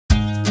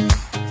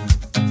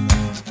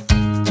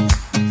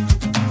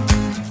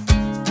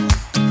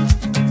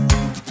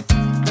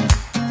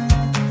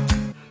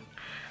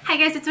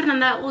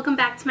Amanda, welcome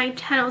back to my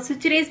channel. So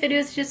today's video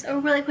is just a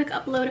really quick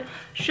upload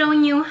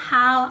showing you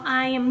how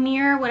I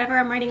mirror whatever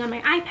I'm writing on my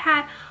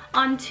iPad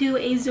onto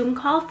a Zoom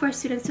call for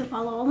students to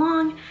follow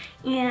along.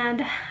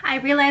 And I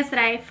realized that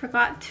I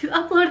forgot to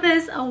upload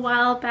this a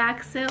while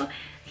back, so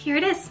here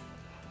it is.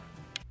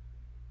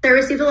 I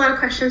received a lot of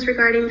questions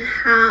regarding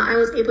how I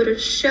was able to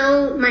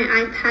show my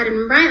iPad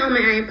and write on my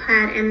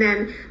iPad and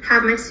then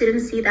have my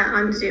students see that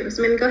on Zoom.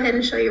 So I'm going to go ahead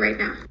and show you right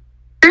now.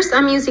 First,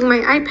 I'm using my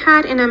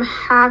iPad and I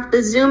have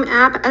the Zoom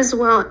app as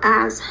well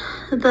as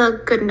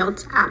the Good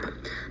Notes app.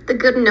 The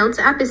Good Notes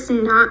app is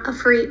not a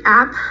free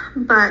app,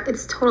 but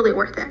it's totally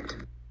worth it.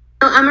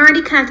 So I'm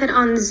already connected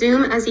on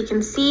Zoom, as you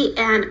can see,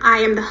 and I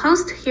am the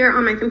host here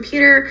on my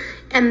computer,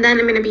 and then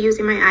I'm going to be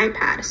using my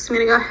iPad. So I'm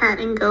going to go ahead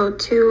and go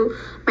to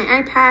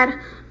my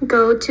iPad,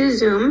 go to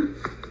Zoom,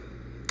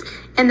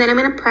 and then I'm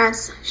going to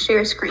press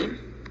share screen.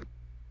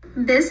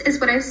 This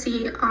is what I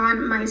see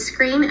on my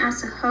screen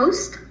as a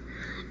host.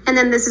 And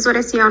then this is what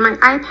I see on my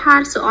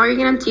iPad. So all you're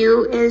gonna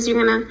do is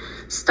you're gonna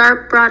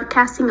start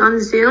broadcasting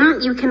on Zoom.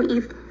 You can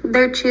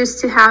either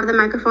choose to have the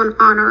microphone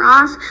on or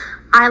off.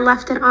 I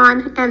left it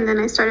on and then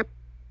I started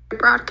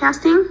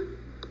broadcasting.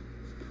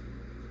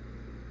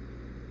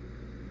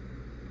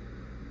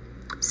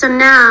 So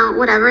now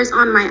whatever is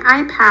on my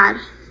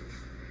iPad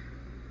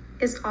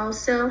is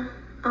also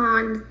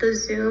on the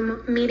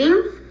Zoom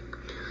meeting.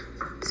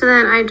 So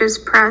then I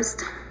just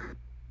pressed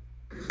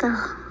the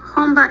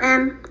home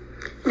button.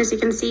 And as you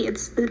can see,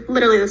 it's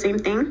literally the same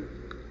thing.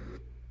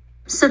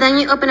 So then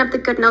you open up the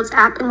Good Notes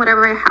app and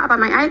whatever I have on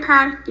my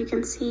iPad, you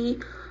can see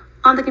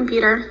on the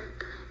computer.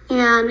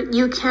 And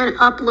you can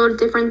upload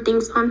different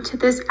things onto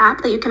this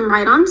app that you can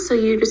write on. So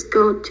you just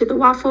go to the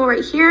waffle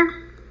right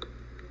here.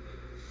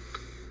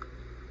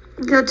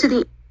 Go to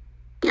the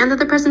end of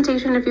the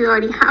presentation if you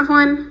already have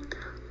one.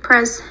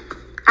 Press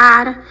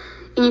add.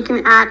 And you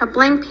can add a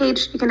blank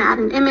page. You can add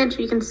an image.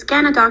 You can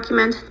scan a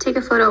document, take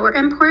a photo, or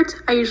import.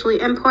 I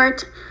usually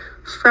import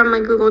from my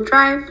Google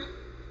Drive.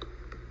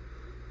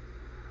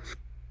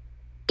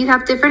 You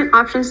have different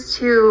options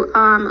to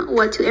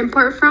what to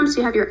import from.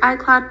 So you have your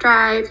iCloud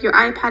Drive, your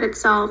iPad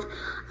itself,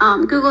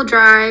 Google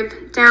Drive,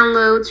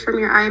 downloads from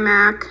your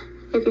iMac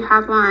if you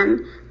have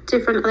one,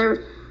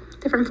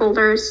 different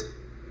folders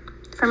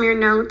from your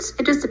notes.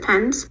 It just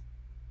depends.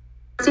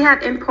 Once you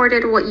have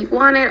imported what you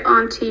wanted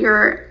onto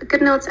your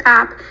Good Notes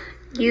app,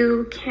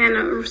 you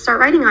can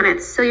start writing on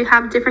it. So you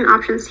have different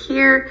options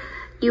here.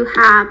 You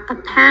have a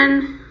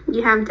pen.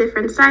 You have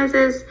different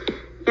sizes,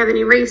 you have an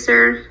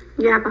eraser,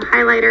 you have a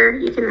highlighter,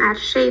 you can add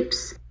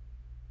shapes,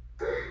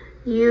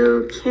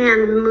 you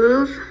can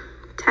move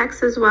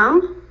text as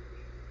well,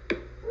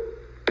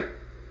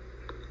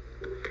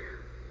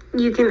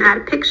 you can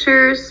add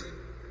pictures,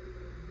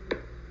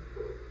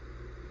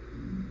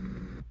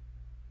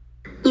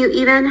 you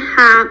even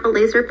have a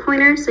laser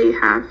pointer, so you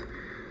have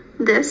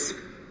this.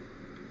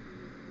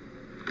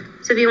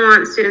 So if you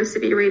want students to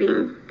be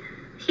reading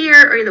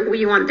here, or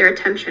you want their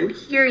attention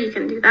here, you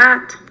can do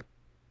that.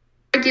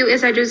 What I do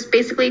is I just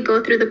basically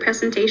go through the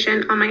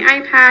presentation on my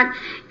iPad,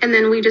 and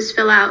then we just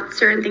fill out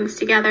certain things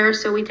together.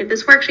 So we did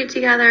this worksheet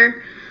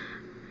together,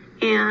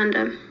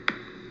 and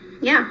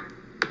yeah,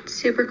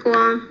 super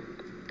cool,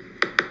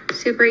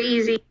 super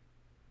easy,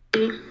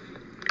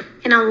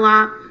 and a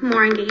lot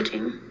more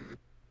engaging.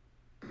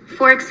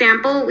 For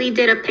example, we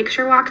did a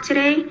picture walk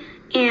today,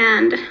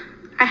 and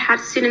I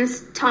had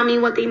students tell me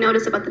what they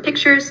noticed about the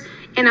pictures,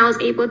 and I was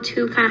able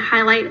to kind of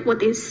highlight what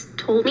they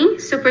told me.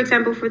 So for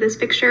example, for this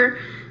picture,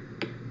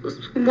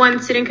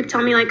 one student could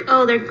tell me like,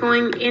 oh, they're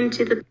going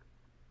into the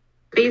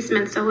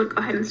basement. So I would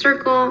go ahead and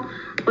circle,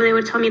 or they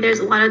would tell me there's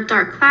a lot of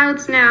dark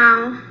clouds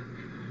now.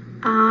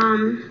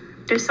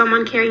 There's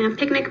someone carrying a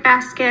picnic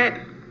basket.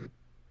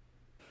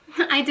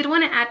 I did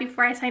want to add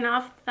before I sign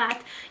off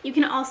that you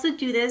can also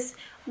do this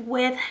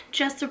with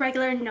just a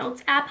regular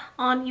notes app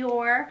on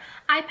your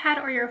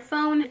iPad or your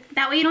phone.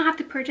 That way you don't have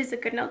to purchase a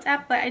Good Notes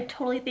app, but I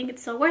totally think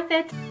it's so worth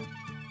it.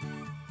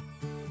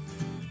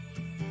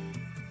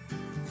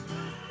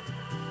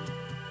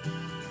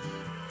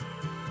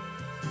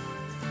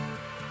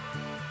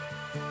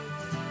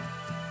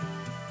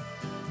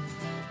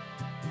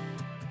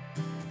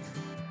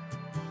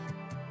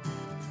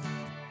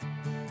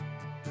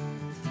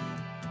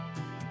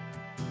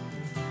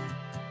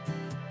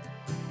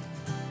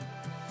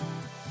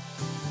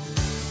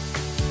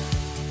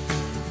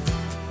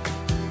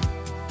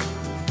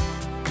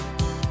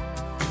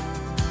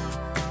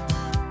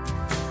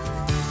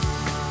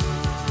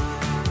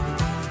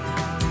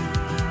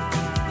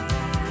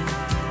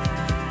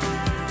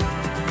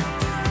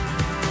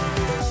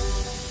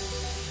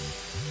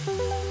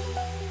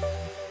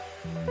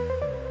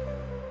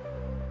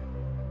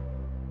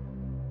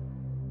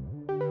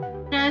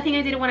 Another thing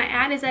I did want to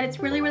add is that it's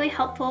really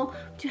helpful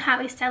to have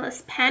a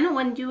stylus pen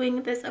when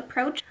doing this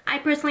approach. I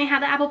personally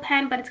have the Apple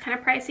Pen, but it's kind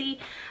of pricey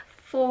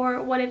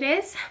for what it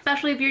is,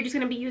 especially if you're just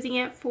going to be using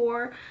it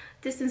for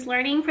distance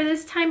learning for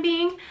this time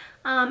being.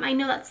 I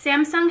know that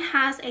Samsung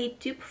has a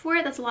dupe for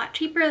it that's a lot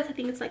cheaper. I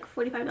think it's like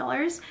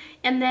 $45.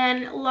 And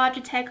then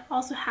Logitech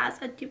also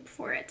has a dupe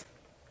for it.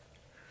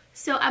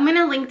 So I'm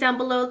gonna link down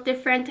below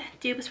different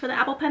dupes for the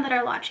Apple Pen that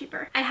are a lot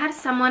cheaper. I had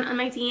someone on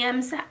my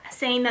DMs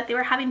saying that they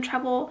were having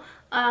trouble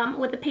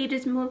with the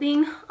pages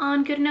moving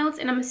on GoodNotes,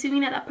 and I'm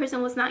assuming that that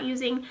person was not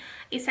using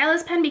a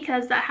stylus pen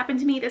because that happened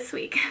to me this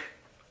week.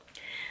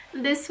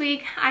 This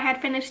week I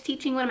had finished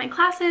teaching one of my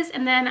classes,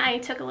 and then I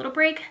took a little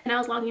break and I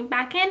was logging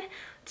back in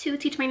to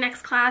teach my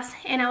next class,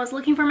 and I was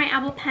looking for my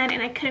Apple Pen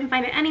and I couldn't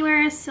find it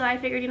anywhere, so I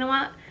figured, you know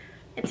what,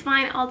 it's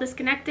fine, I'll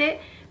disconnect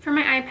it from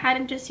my iPad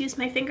and just use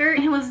my finger,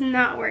 and it was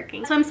not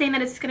working. So I'm saying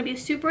that it's going to be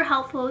super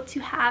helpful to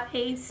have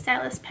a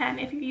stylus pen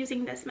if you're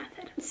using this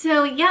method.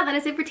 So yeah, that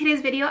is it for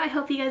today's video. I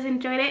hope you guys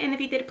enjoyed it, and if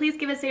you did, please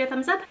give us a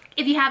thumbs up.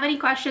 If you have any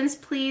questions,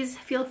 please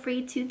feel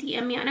free to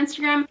DM me on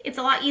Instagram. It's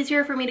a lot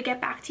easier for me to get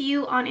back to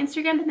you on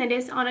Instagram than it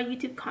is on a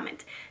YouTube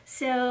comment.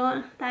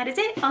 So that is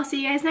it. I'll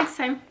see you guys next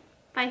time.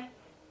 Bye.